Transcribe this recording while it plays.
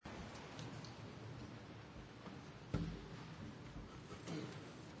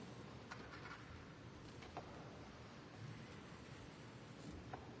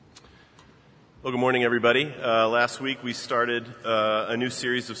Well, good morning, everybody. Last week we started a new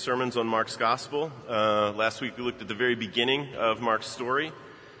series of sermons on Mark's Gospel. Last week we looked at the very beginning of Mark's story,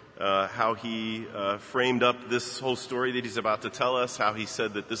 how he framed up this whole story that he's about to tell us, how he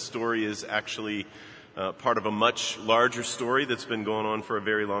said that this story is actually part of a much larger story that's been going on for a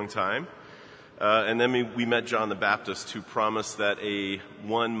very long time. And then we met John the Baptist, who promised that a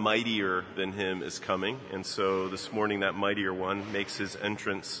one mightier than him is coming. And so this morning that mightier one makes his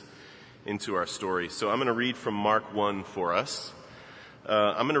entrance into our story. So I'm going to read from Mark 1 for us.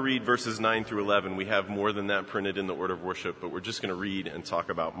 I'm going to read verses 9 through 11. We have more than that printed in the order of worship, but we're just going to read and talk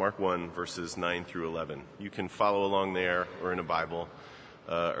about Mark 1, verses 9 through 11. You can follow along there or in a Bible,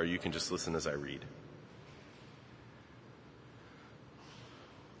 or you can just listen as I read.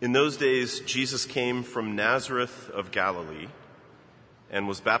 In those days, Jesus came from Nazareth of Galilee and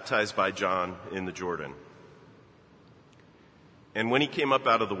was baptized by John in the Jordan. And when he came up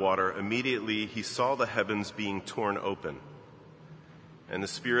out of the water, immediately he saw the heavens being torn open, and the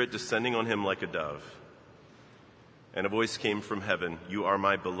Spirit descending on him like a dove. And a voice came from heaven, "You are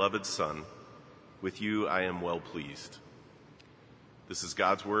my beloved Son. With you I am well pleased." This is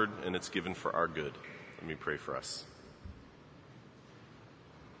God's word, and it's given for our good. Let me pray for us.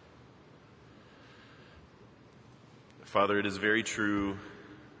 Father, it is very true,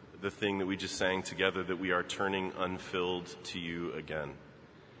 the thing that we just sang together, that we are turning unfilled to you again.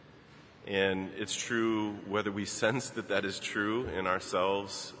 And it's true whether we sense that that is true in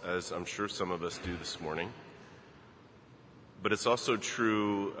ourselves, as I'm sure some of us do this morning. But it's also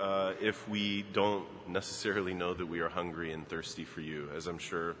true if we don't necessarily know that we are hungry and thirsty for you, as I'm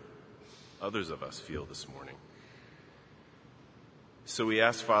sure others of us feel this morning. So we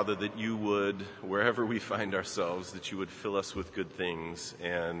ask, Father, that you would, wherever we find ourselves, that you would fill us with good things,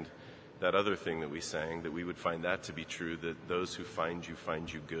 and that other thing that we sang, that we would find that to be true, that those who find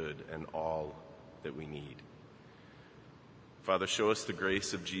you good and all that we need. Father, show us the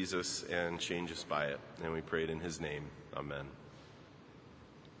grace of Jesus and change us by it, and we pray it in his name. Amen.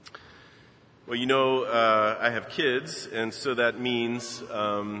 Well, you know, I have kids, and so that means,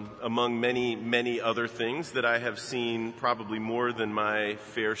 among many, many other things, that I have seen probably more than my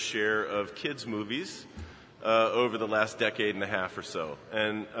fair share of kids' movies over the last decade and a half or so.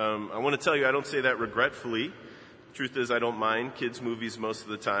 And I want to tell you, I don't say that regretfully. Truth is, I don't mind kids' movies most of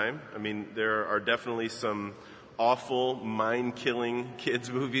the time. I mean, there are definitely some awful, mind-killing kids'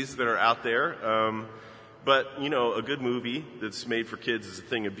 movies that are out there. But, you know, a good movie that's made for kids is a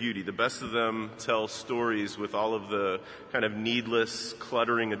thing of beauty. The best of them tell stories with all of the kind of needless,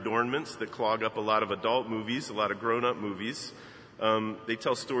 cluttering adornments that clog up a lot of adult movies, a lot of grown-up movies. They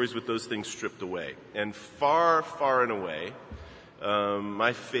tell stories with those things stripped away. And far, far and away,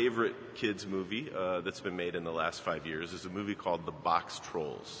 my favorite kids movie that's been made in the last 5 years is a movie called The Box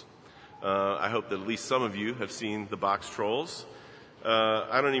Trolls. I hope that at least some of you have seen The Box Trolls.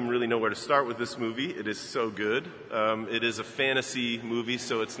 I don't even really know where to start with this movie. It is so good. It is a fantasy movie,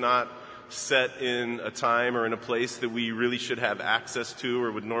 so it's not set in a time or in a place that we really should have access to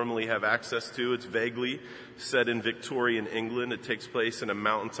or would normally have access to. It's vaguely set in Victorian England. It takes place in a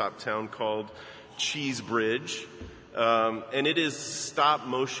mountaintop town called Cheesebridge. And it is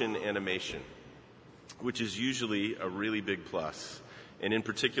stop-motion animation, which is usually a really big plus. And in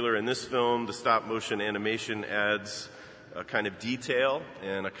particular, in this film, the stop-motion animation adds a kind of detail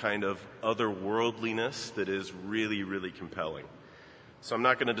and a kind of otherworldliness that is really, really compelling. So I'm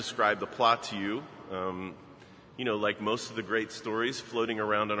not going to describe the plot to you. You know, like most of the great stories floating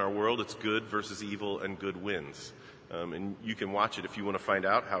around in our world, it's good versus evil and good wins. And you can watch it if you want to find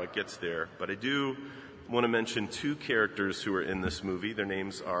out how it gets there. But I do want to mention two characters who are in this movie. Their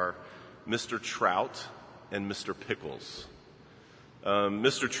names are Mr. Trout and Mr. Pickles.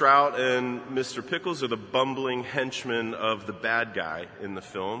 Mr. Trout and Mr. Pickles are the bumbling henchmen of the bad guy in the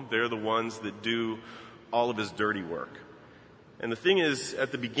film. They're the ones that do all of his dirty work. And the thing is,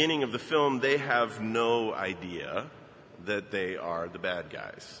 at the beginning of the film, they have no idea that they are the bad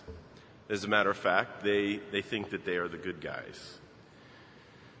guys. As a matter of fact, they think that they are the good guys.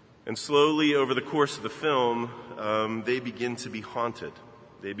 And slowly, over the course of the film, they begin to be haunted.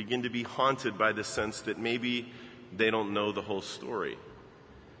 They begin to be haunted by the sense that maybe they don't know the whole story,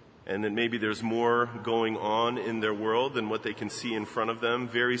 and that maybe there's more going on in their world than what they can see in front of them.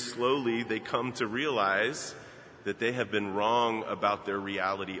 Very slowly, they come to realize that they have been wrong about their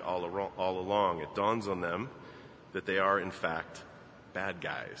reality all along. It dawns on them that they are, in fact, bad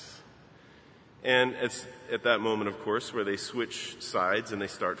guys. And it's at that moment, of course, where they switch sides and they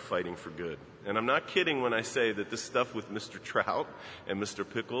start fighting for good. And I'm not kidding when I say that this stuff with Mr. Trout and Mr.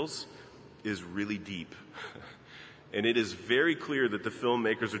 Pickles is really deep. And it is very clear that the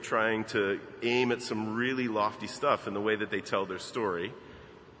filmmakers are trying to aim at some really lofty stuff in the way that they tell their story.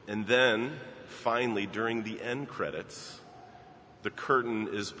 And then, finally, during the end credits, the curtain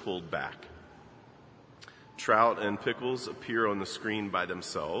is pulled back. Trout and Pickles appear on the screen by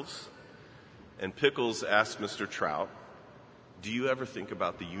themselves. And Pickles asks Mr. Trout, "Do you ever think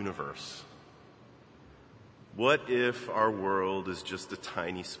about the universe? What if our world is just a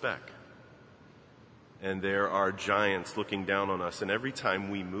tiny speck? And there are giants looking down on us, and every time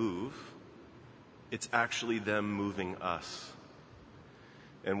we move, it's actually them moving us."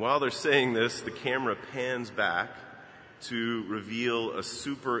 And while they're saying this, the camera pans back to reveal a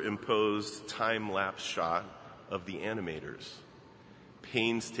superimposed time-lapse shot of the animators,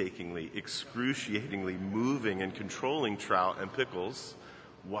 painstakingly, excruciatingly moving and controlling Trout and Pickles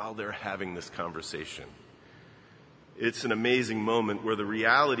while they're having this conversation. It's an amazing moment where the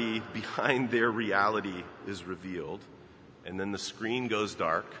reality behind their reality is revealed, and then the screen goes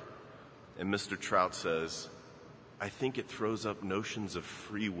dark, and Mr. Trout says, "I think it throws up notions of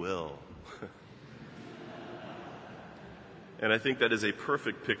free will." And I think that is a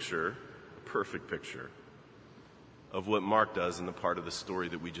perfect picture of what Mark does in the part of the story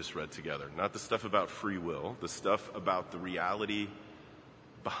that we just read together. Not the stuff about free will, the stuff about the reality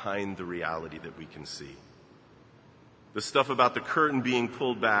behind the reality that we can see. The stuff about the curtain being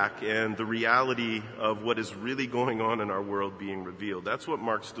pulled back and the reality of what is really going on in our world being revealed. That's what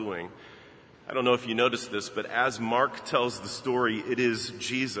Mark's doing. I don't know if you noticed this, but as Mark tells the story, it is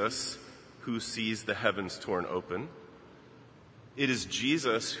Jesus who sees the heavens torn open. It is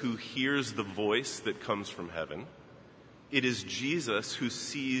Jesus who hears the voice that comes from heaven. It is Jesus who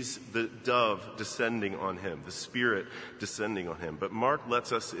sees the dove descending on him, the Spirit descending on him. But Mark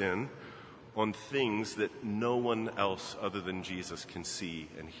lets us in on things that no one else other than Jesus can see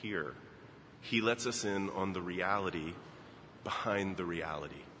and hear. He lets us in on the reality behind the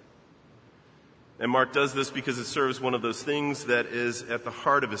reality. And Mark does this because it serves one of those things that is at the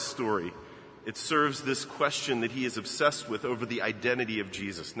heart of his story. It serves this question that he is obsessed with over the identity of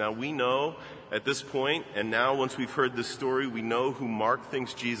Jesus. Now we know at this point, and now once we've heard this story, we know who Mark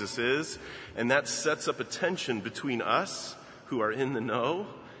thinks Jesus is, and that sets up a tension between us who are in the know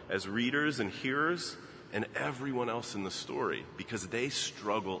as readers and hearers, and everyone else in the story, because they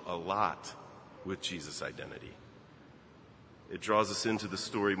struggle a lot with Jesus' identity. It draws us into the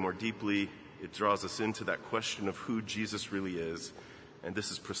story more deeply. It draws us into that question of who Jesus really is, and this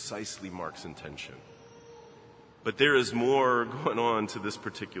is precisely Mark's intention. But there is more going on to this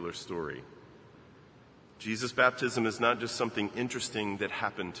particular story. Jesus' baptism is not just something interesting that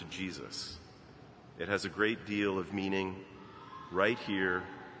happened to Jesus. It has a great deal of meaning right here,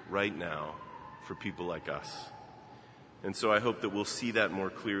 right now, for people like us. And so I hope that we'll see that more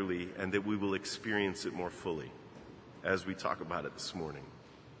clearly and that we will experience it more fully as we talk about it this morning.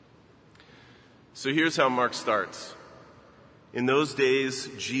 So here's how Mark starts. In those days,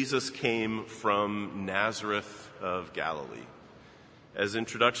 Jesus came from Nazareth of Galilee. As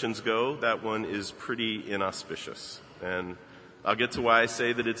introductions go, that one is pretty inauspicious. And I'll get to why I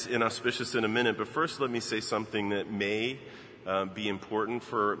say that it's inauspicious in a minute, but first let me say something that may be important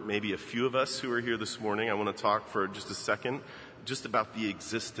for maybe a few of us who are here this morning. I want to talk for just a second just about the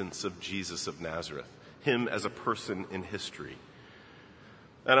existence of Jesus of Nazareth, him as a person in history.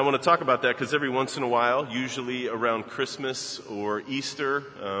 And I want to talk about that because every once in a while, usually around Christmas or Easter,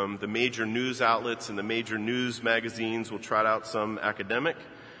 the major news outlets and the major news magazines will trot out some academic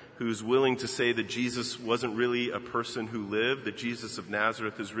who's willing to say that Jesus wasn't really a person who lived, that Jesus of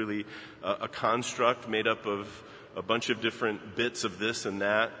Nazareth is really a construct made up of a bunch of different bits of this and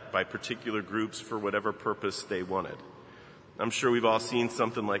that by particular groups for whatever purpose they wanted. I'm sure we've all seen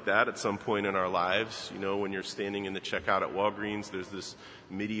something like that at some point in our lives. You know, when you're standing in the checkout at Walgreens, there's this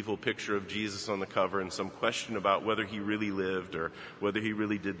medieval picture of Jesus on the cover and some question about whether he really lived or whether he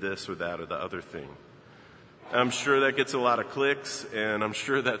really did this or that or the other thing. I'm sure that gets a lot of clicks, and I'm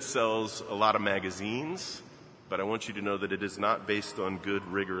sure that sells a lot of magazines, but I want you to know that it is not based on good,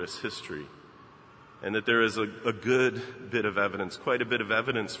 rigorous history. And that there is a good bit of evidence, quite a bit of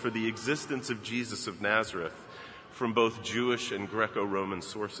evidence for the existence of Jesus of Nazareth from both Jewish and Greco-Roman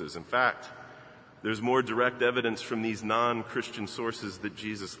sources. In fact, there's more direct evidence from these non-Christian sources that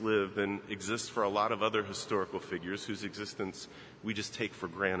Jesus lived than exists for a lot of other historical figures whose existence we just take for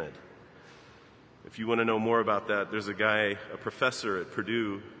granted. If you want to know more about that, there's a guy, a professor at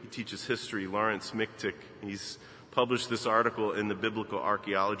Purdue, he teaches history, Lawrence Michtik. He's published this article in the Biblical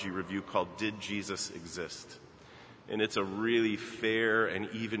Archaeology Review called "Did Jesus Exist?" And it's a really fair and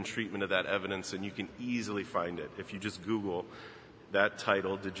even treatment of that evidence, and you can easily find it if you just Google that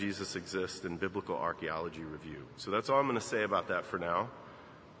title, Did Jesus Exist, in Biblical Archaeology Review. So that's all I'm going to say about that for now.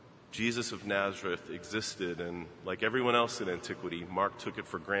 Jesus of Nazareth existed, and like everyone else in antiquity, Mark took it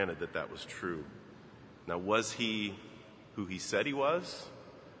for granted that that was true. Now, was he who he said he was?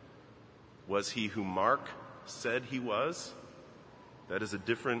 Was he who Mark said he was? That is a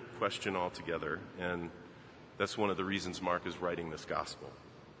different question altogether, and that's one of the reasons Mark is writing this gospel.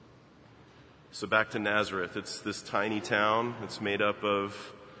 So back to Nazareth. It's this tiny town. It's made up of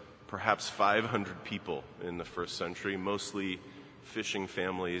perhaps 500 people in the first century, mostly fishing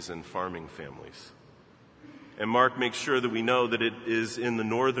families and farming families. And Mark makes sure that we know that it is in the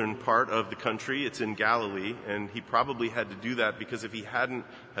northern part of the country. It's in Galilee, and he probably had to do that because if he hadn't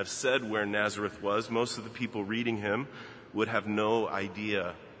have said where Nazareth was, most of the people reading him would have no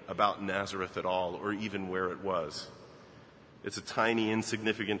idea about Nazareth at all, or even where it was. It's a tiny,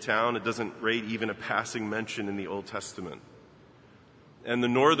 insignificant town. It doesn't rate even a passing mention in the Old Testament. And the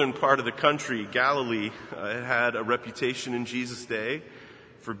northern part of the country, Galilee, had a reputation in Jesus' day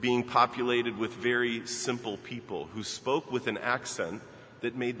for being populated with very simple people who spoke with an accent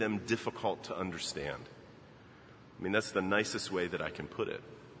that made them difficult to understand. I mean, that's the nicest way that I can put it.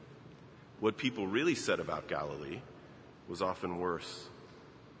 What people really said about Galilee was often worse.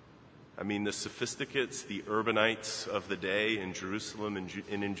 I mean, the sophisticates, the urbanites of the day in Jerusalem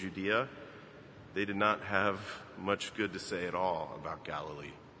and in Judea, they did not have much good to say at all about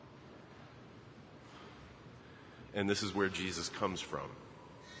Galilee. And this is where Jesus comes from.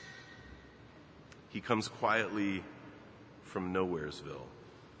 He comes quietly from Nowheresville.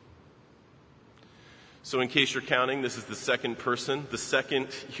 So in case you're counting, this is the second person, the second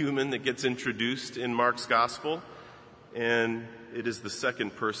human that gets introduced in Mark's gospel. And it is the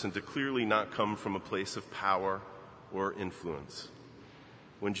second person to clearly not come from a place of power or influence.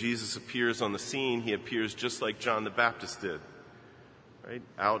 When Jesus appears on the scene, he appears just like John the Baptist did, right?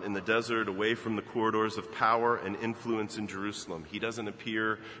 Out in the desert, away from the corridors of power and influence in Jerusalem. He doesn't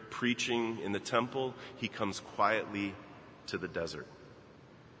appear preaching in the temple. He comes quietly to the desert.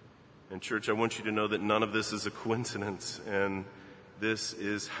 And church, I want you to know that none of this is a coincidence, and this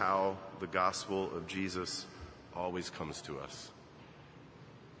is how the gospel of Jesus always comes to us.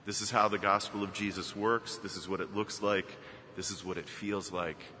 This is how the gospel of Jesus works. This is what it looks like. This is what it feels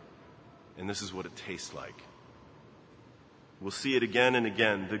like. And this is what it tastes like. We'll see it again and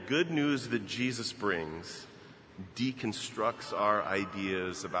again. The good news that Jesus brings deconstructs our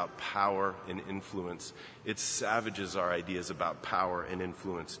ideas about power and influence. It savages our ideas about power and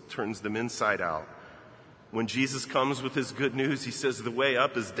influence, turns them inside out. When Jesus comes with his good news, he says the way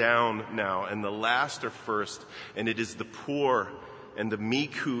up is down now, and the last are first, and it is the poor and the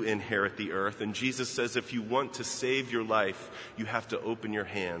meek who inherit the earth. And Jesus says if you want to save your life, you have to open your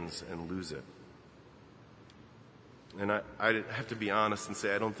hands and lose it. And I have to be honest and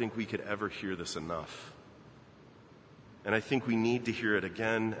say I don't think we could ever hear this enough. And I think we need to hear it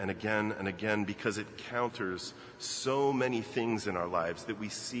again and again and again because it counters so many things in our lives that we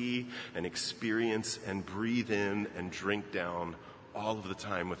see and experience and breathe in and drink down all of the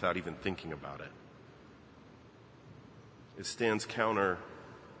time without even thinking about it. It stands counter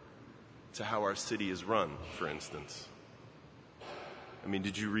to how our city is run, for instance. I mean,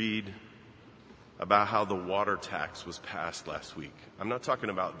 did you read about how the water tax was passed last week? I'm not talking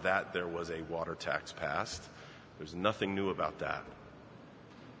about that there was a water tax passed. There's nothing new about that.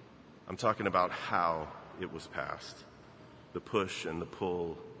 I'm talking about how it was passed. The push and the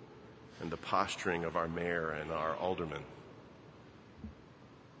pull and the posturing of our mayor and our aldermen.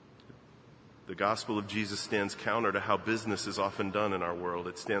 The gospel of Jesus stands counter to how business is often done in our world.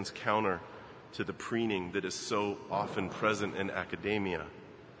 It stands counter to the preening that is so often present in academia.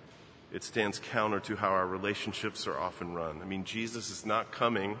 It stands counter to how our relationships are often run. I mean, Jesus is not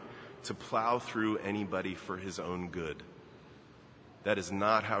coming to plow through anybody for his own good. That is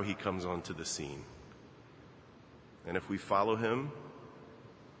not how he comes onto the scene. And if we follow him,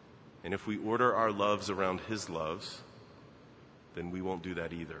 and if we order our loves around his loves, then we won't do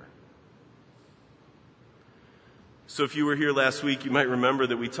that either. So if you were here last week, you might remember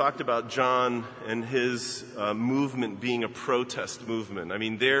that we talked about John and his movement being a protest movement. I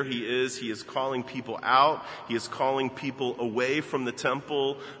mean, there he is. He is calling people out. He is calling people away from the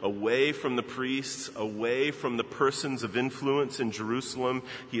temple, away from the priests, away from the persons of influence in Jerusalem.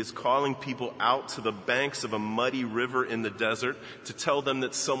 He is calling people out to the banks of a muddy river in the desert to tell them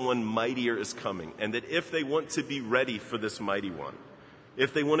that someone mightier is coming, and that if they want to be ready for this mighty one,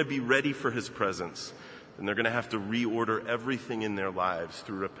 if they want to be ready for his presence, and they're going to have to reorder everything in their lives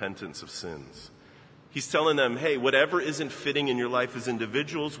through repentance of sins. He's telling them, hey, whatever isn't fitting in your life as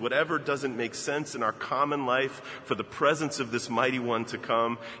individuals, whatever doesn't make sense in our common life for the presence of this mighty one to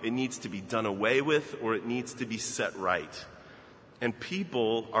come, it needs to be done away with or it needs to be set right. And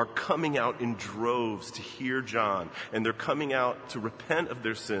people are coming out in droves to hear John, and they're coming out to repent of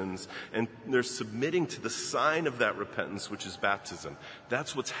their sins, and they're submitting to the sign of that repentance, which is baptism.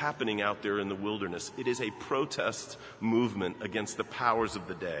 That's what's happening out there in the wilderness. It is a protest movement against the powers of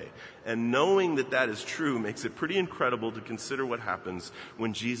the day. And knowing that that is true makes it pretty incredible to consider what happens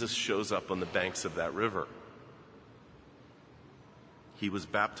when Jesus shows up on the banks of that river. He was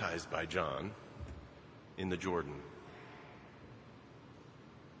baptized by John in the Jordan.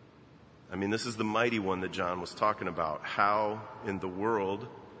 I mean, this is the mighty one that John was talking about. How in the world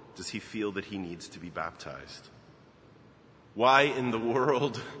does he feel that he needs to be baptized? Why in the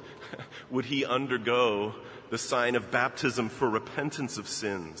world would he undergo the sign of baptism for repentance of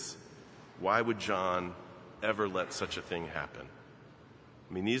sins? Why would John ever let such a thing happen?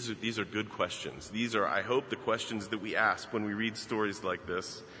 I mean, these are good questions. These are, I hope, the questions that we ask when we read stories like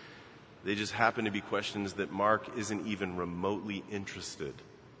this. They just happen to be questions that Mark isn't even remotely interested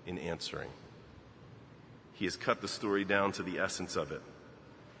in answering. He has cut the story down to the essence of it.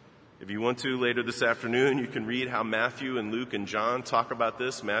 If you want to, later this afternoon, you can read how Matthew and Luke and John talk about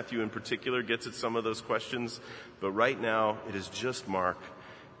this. Matthew in particular gets at some of those questions. But right now, it is just Mark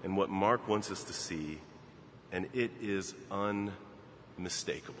and what Mark wants us to see, and it is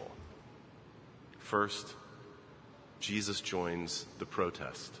unmistakable. First, Jesus joins the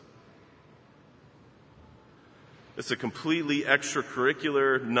protest. It's a completely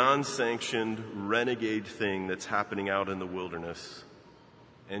extracurricular, non-sanctioned, renegade thing that's happening out in the wilderness,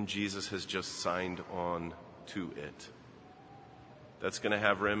 and Jesus has just signed on to it. That's going to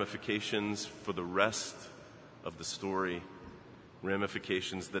have ramifications for the rest of the story,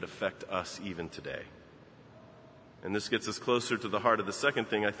 ramifications that affect us even today. And this gets us closer to the heart of the second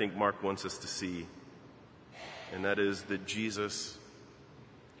thing I think Mark wants us to see, and that is that Jesus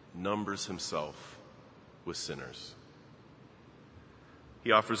numbers himself with sinners.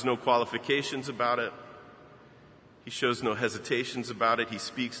 He offers no qualifications about it. He shows no hesitations about it. He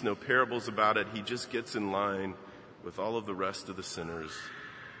speaks no parables about it. He just gets in line with all of the rest of the sinners,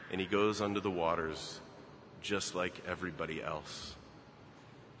 and he goes under the waters just like everybody else.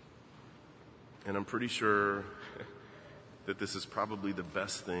 And I'm pretty sure that this is probably the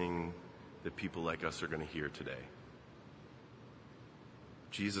best thing that people like us are going to hear today.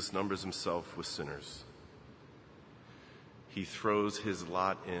 Jesus numbers himself with sinners. He throws his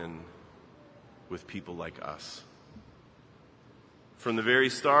lot in with people like us. From the very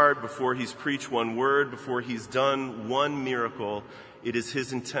start, before he's preached one word, before he's done one miracle, it is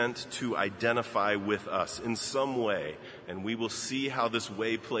his intent to identify with us in some way. And we will see how this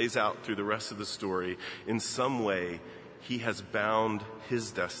way plays out through the rest of the story. In some way, he has bound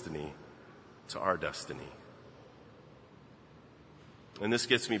his destiny to our destiny. And this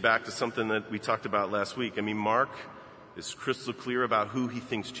gets me back to something that we talked about last week. I mean, Mark is crystal clear about who he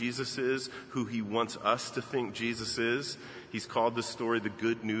thinks Jesus is, who he wants us to think Jesus is. He's called this story the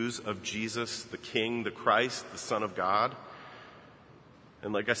good news of Jesus, the King, the Christ, the Son of God.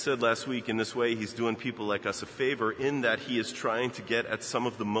 And like I said last week, in this way, he's doing people like us a favor in that he is trying to get at some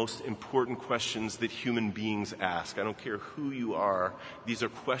of the most important questions that human beings ask. I don't care who you are. These are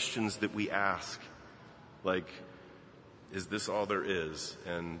questions that we ask. Like, is this all there is?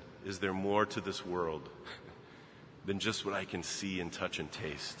 And is there more to this world than just what I can see and touch and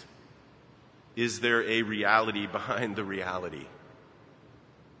taste? Is there a reality behind the reality?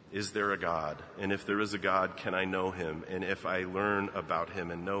 Is there a God? And if there is a God, can I know him? And if I learn about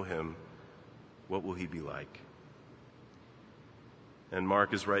him and know him, what will he be like? And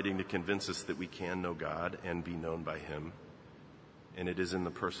Mark is writing to convince us that we can know God and be known by him. And it is in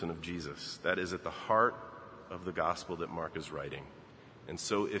the person of Jesus. That is at the heart of the gospel that Mark is writing. And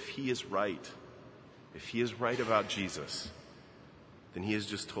so if he is right about Jesus, then he has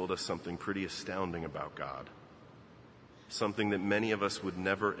just told us something pretty astounding about God. Something that many of us would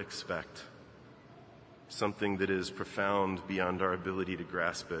never expect. Something that is profound beyond our ability to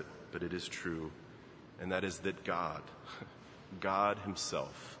grasp it, but it is true. And that is that God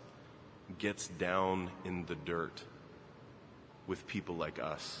himself gets down in the dirt with people like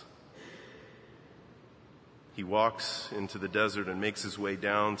us. He walks into the desert and makes his way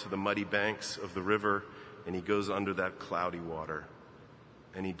down to the muddy banks of the river, and he goes under that cloudy water.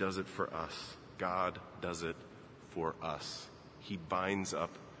 And he does it for us. God does it for us. He binds up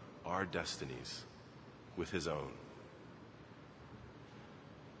our destinies with his own.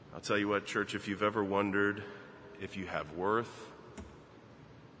 I'll tell you what, church, if you've ever wondered if you have worth,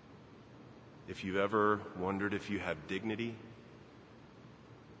 if you've ever wondered if you have dignity,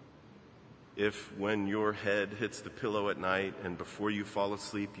 if when your head hits the pillow at night and before you fall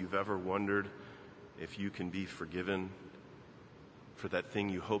asleep, you've ever wondered if you can be forgiven for that thing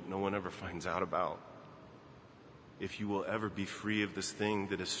you hope no one ever finds out about, if you will ever be free of this thing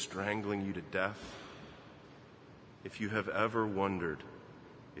that is strangling you to death, if you have ever wondered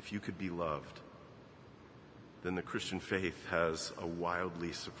if you could be loved, then the Christian faith has a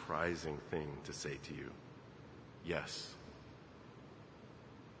wildly surprising thing to say to you. Yes.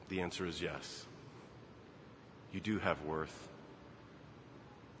 The answer is yes. You do have worth,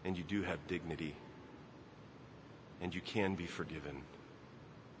 and you do have dignity, and you can be forgiven,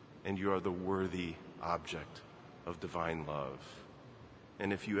 and you are the worthy object of divine love.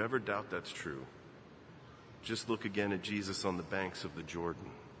 And if you ever doubt that's true, just look again at Jesus on the banks of the Jordan,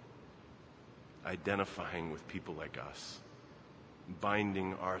 identifying with people like us,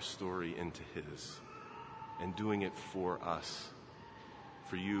 binding our story into his, and doing it for us,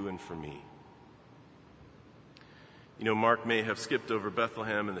 for you and for me. You know, Mark may have skipped over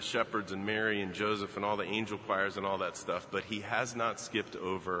Bethlehem and the shepherds and Mary and Joseph and all the angel choirs and all that stuff, but he has not skipped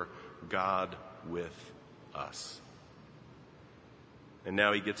over God with us. And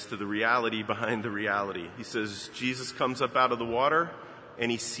now he gets to the reality behind the reality. He says, Jesus comes up out of the water and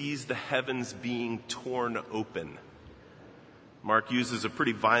he sees the heavens being torn open. Mark uses a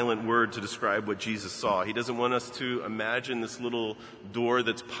pretty violent word to describe what Jesus saw. He doesn't want us to imagine this little door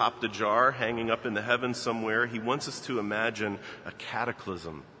that's popped ajar hanging up in the heavens somewhere. He wants us to imagine a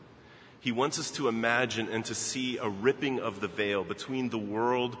cataclysm. He wants us to imagine and to see a ripping of the veil between the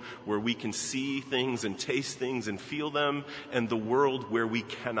world where we can see things and taste things and feel them and the world where we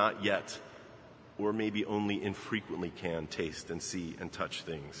cannot yet, or maybe only infrequently can taste and see and touch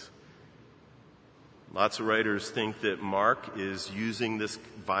things. Lots of writers think that Mark is using this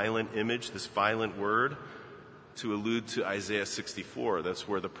violent image, this violent word, to allude to Isaiah 64. That's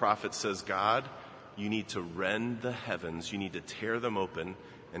where the prophet says, God, you need to rend the heavens, you need to tear them open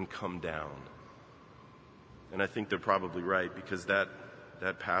and come down. And I think they're probably right, because that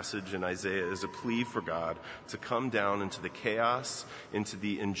passage in Isaiah is a plea for God to come down into the chaos, into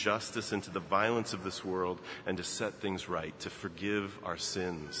the injustice, into the violence of this world, and to set things right, to forgive our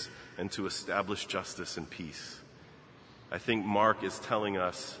sins, and to establish justice and peace. I think Mark is telling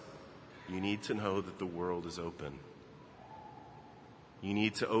us, you need to know that the world is open. You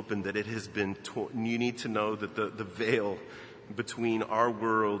need to open that it has been torn. You need to know that the veil between our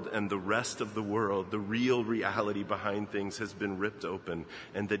world and the rest of the world, the real reality behind things, has been ripped open,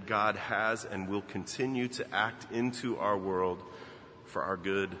 and that God has and will continue to act into our world for our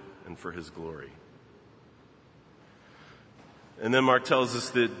good and for his glory. And then Mark tells us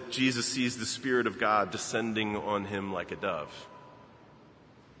that Jesus sees the Spirit of God descending on him like a dove.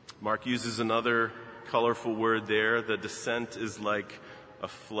 Mark uses another colorful word there. The descent is like a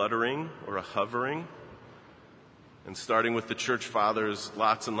fluttering or a hovering. And starting with the church fathers,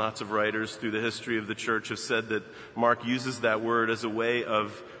 lots and lots of writers through the history of the church have said that Mark uses that word as a way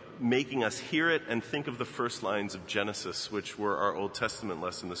of making us hear it and think of the first lines of Genesis, which were our Old Testament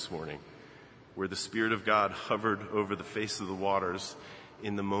lesson this morning, where the Spirit of God hovered over the face of the waters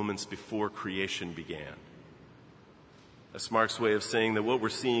in the moments before creation began. That's Mark's way of saying that what we're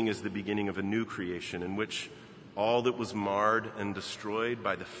seeing is the beginning of a new creation in which all that was marred and destroyed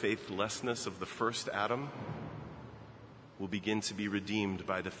by the faithlessness of the first Adam will begin to be redeemed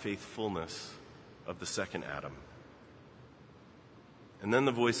by the faithfulness of the second Adam. And then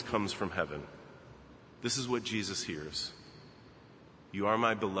the voice comes from heaven. This is what Jesus hears. You are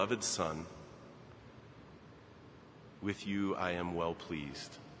my beloved Son. With you I am well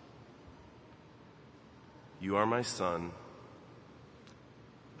pleased. You are my Son.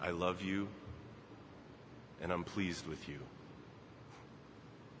 I love you, and I'm pleased with you.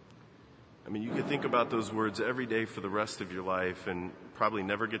 I mean, you could think about those words every day for the rest of your life and probably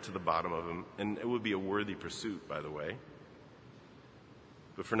never get to the bottom of them, and it would be a worthy pursuit, by the way.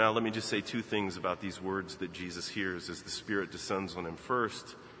 But for now, let me just say two things about these words that Jesus hears as the Spirit descends on him.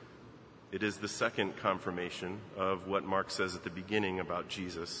 First, it is the second confirmation of what Mark says at the beginning about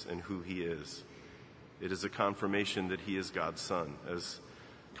Jesus and who he is. It is a confirmation that he is God's Son. As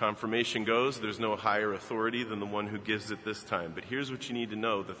confirmation goes, there's no higher authority than the one who gives it this time. But here's what you need to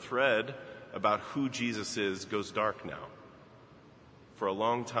know. The thread about who Jesus is goes dark now for a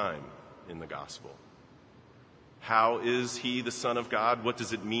long time in the gospel. How is he the Son of God? What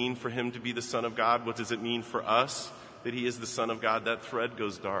does it mean for him to be the Son of God? What does it mean for us that he is the Son of God? That thread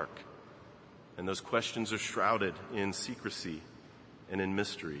goes dark. And those questions are shrouded in secrecy and in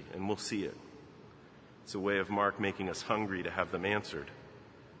mystery, and we'll see it. It's a way of Mark making us hungry to have them answered.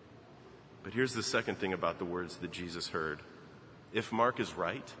 But here's the second thing about the words that Jesus heard. If Mark is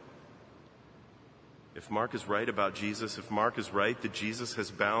right about Jesus, if Mark is right that Jesus has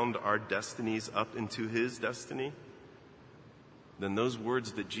bound our destinies up into his destiny, then those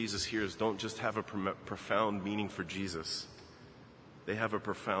words that Jesus hears don't just have a profound meaning for Jesus. They have a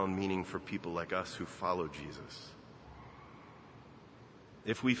profound meaning for people like us who follow Jesus.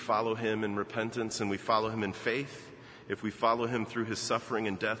 If we follow him in repentance and we follow him in faith, if we follow him through his suffering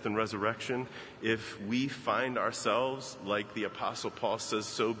and death and resurrection, if we find ourselves, like the Apostle Paul says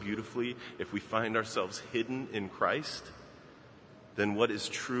so beautifully, if we find ourselves hidden in Christ, then what is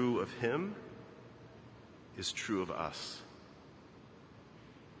true of him is true of us.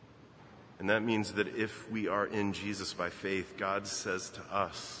 And that means that if we are in Jesus by faith, God says to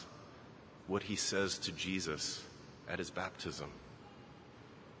us what he says to Jesus at his baptism.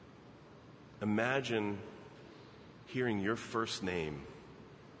 Imagine hearing your first name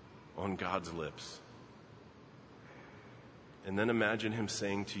on God's lips. And then imagine him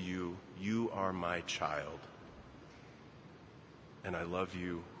saying to you, "You are my child, and I love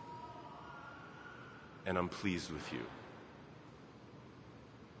you, and I'm pleased with you."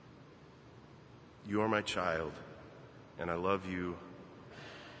 You are my child, and I love you,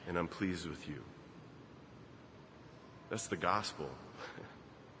 and I'm pleased with you. That's the gospel.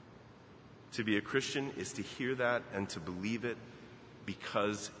 To be a Christian is to hear that and to believe it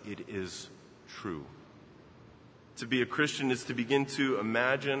because it is true. To be a Christian is to begin to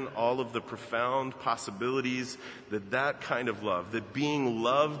imagine all of the profound possibilities that kind of love, that being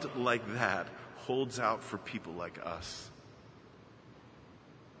loved like that, holds out for people like us.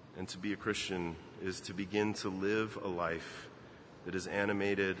 And to be a Christian is to begin to live a life that is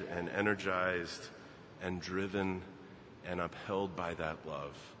animated and energized and driven and upheld by that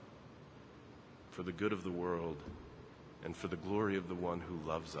love for the good of the world and for the glory of the one who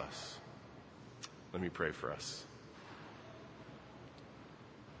loves us. Let me pray for us.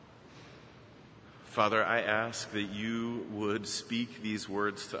 Father, I ask that you would speak these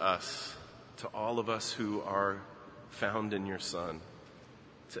words to us, to all of us who are found in your Son,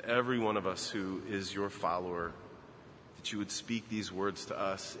 to every one of us who is your follower, that you would speak these words to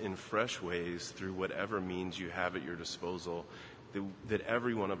us in fresh ways through whatever means you have at your disposal, that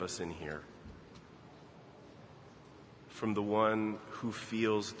every one of us in here, from the one who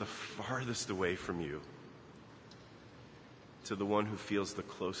feels the farthest away from you to the one who feels the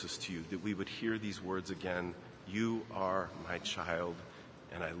closest to you, that we would hear these words again, "You are my child,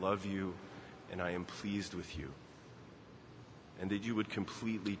 and I love you, and I am pleased with you." And that you would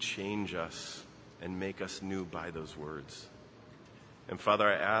completely change us and make us new by those words. And Father,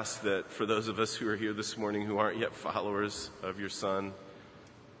 I ask that for those of us who are here this morning who aren't yet followers of your Son,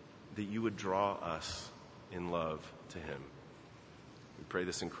 that you would draw us in love to him. We pray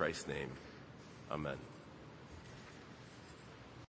this in Christ's name. Amen.